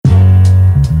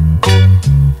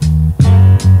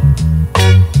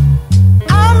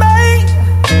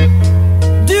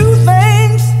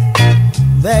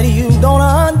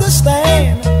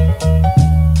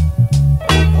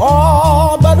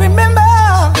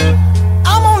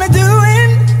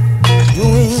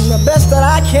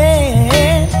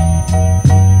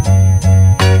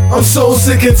I'm so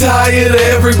sick and tired of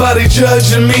everybody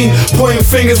judging me, pointing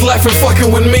fingers, laughing,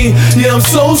 fucking with me. Yeah, I'm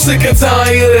so sick and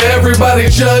tired of everybody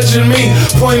judging me,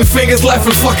 pointing fingers,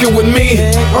 laughing, fucking with me.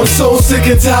 I'm so sick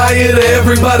and tired of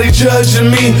everybody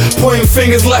judging me, pointing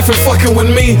fingers, laughing, fucking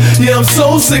with me. Yeah, I'm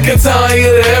so sick and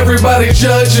tired of everybody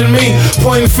judging me,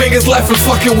 pointing fingers, laughing,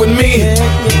 fucking with me.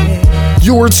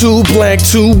 You're too black,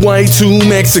 too white, too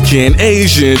Mexican,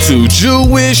 Asian, too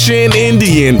Jewish and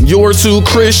Indian. You're too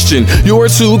Christian, you're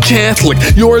too Catholic,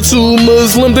 you're too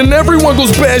Muslim, then everyone goes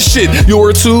batshit.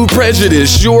 You're too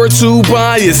prejudiced, you're too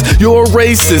biased, you're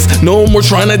racist. No more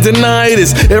trying to deny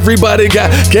this. Everybody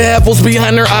got gavels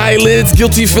behind their eyelids.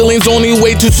 Guilty feelings, only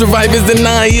way to survive is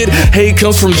deny it. Hate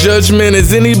comes from judgment.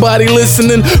 Is anybody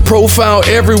listening? Profile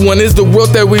everyone. Is the world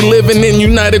that we living in.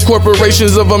 United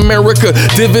Corporations of America,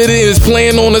 dividends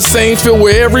playing on the same field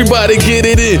where everybody get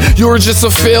it in. You're just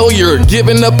a failure,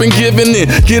 giving up and giving in.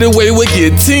 Get away with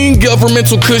getting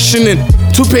governmental cushioning.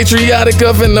 Too patriotic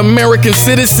of an American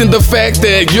citizen. The fact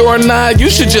that you're not, you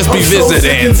should just be visiting. I'm so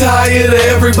sick and tired of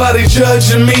everybody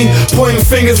judging me, pointing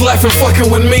fingers, laughing,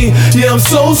 fucking with me. Yeah, I'm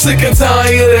so sick and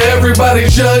tired of everybody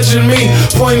judging me,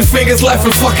 pointing fingers,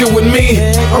 laughing, fucking with me.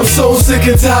 I'm so sick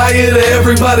and tired of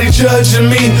everybody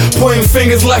judging me, pointing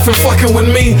fingers, laughing, fucking with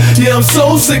me. Yeah, I'm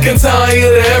so sick and tired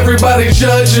of everybody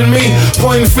judging me,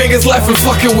 pointing fingers, laughing,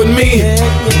 fucking with me.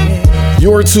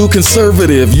 You're too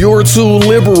conservative, you're too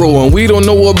liberal, and we don't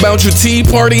know about you Tea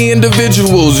Party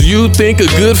individuals. You think a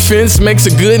good fence makes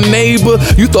a good neighbor?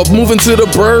 You thought moving to the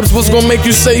burbs was gonna make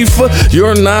you safer?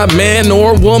 You're not man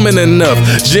or woman enough.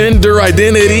 Gender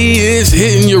identity is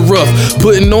hitting you rough.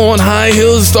 Putting on high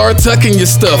heels, start tucking your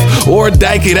stuff, or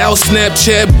dyke it out,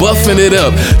 Snapchat buffing it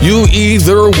up. You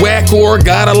either whack or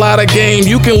got a lot of game.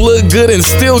 You can look good and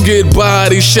still get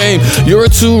body shame. You're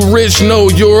too rich, no,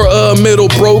 you're a middle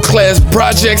broke class.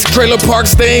 Projects, trailer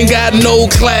parks, they ain't got no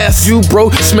class. You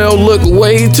broke, smell, look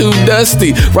way too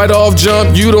dusty. Right off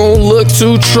jump, you don't look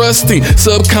too trusty.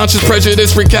 Subconscious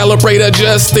prejudice, recalibrate,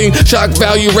 adjusting. Shock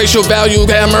value, racial value,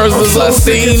 hammers is I'm so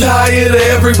sick and tired of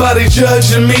everybody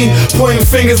judging me, pointing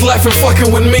fingers, laughing,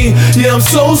 fucking with me. Yeah, I'm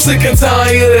so sick and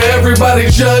tired of everybody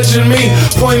judging me,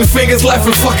 pointing fingers,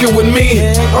 laughing, fucking with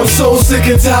me. I'm so sick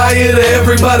and tired of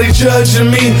everybody judging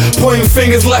me, pointing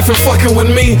fingers, laughing, fucking with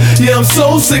me. Yeah, I'm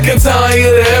so sick and tired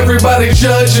of everybody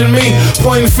judging me,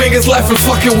 pointing fingers, laughing,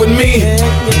 fucking with me.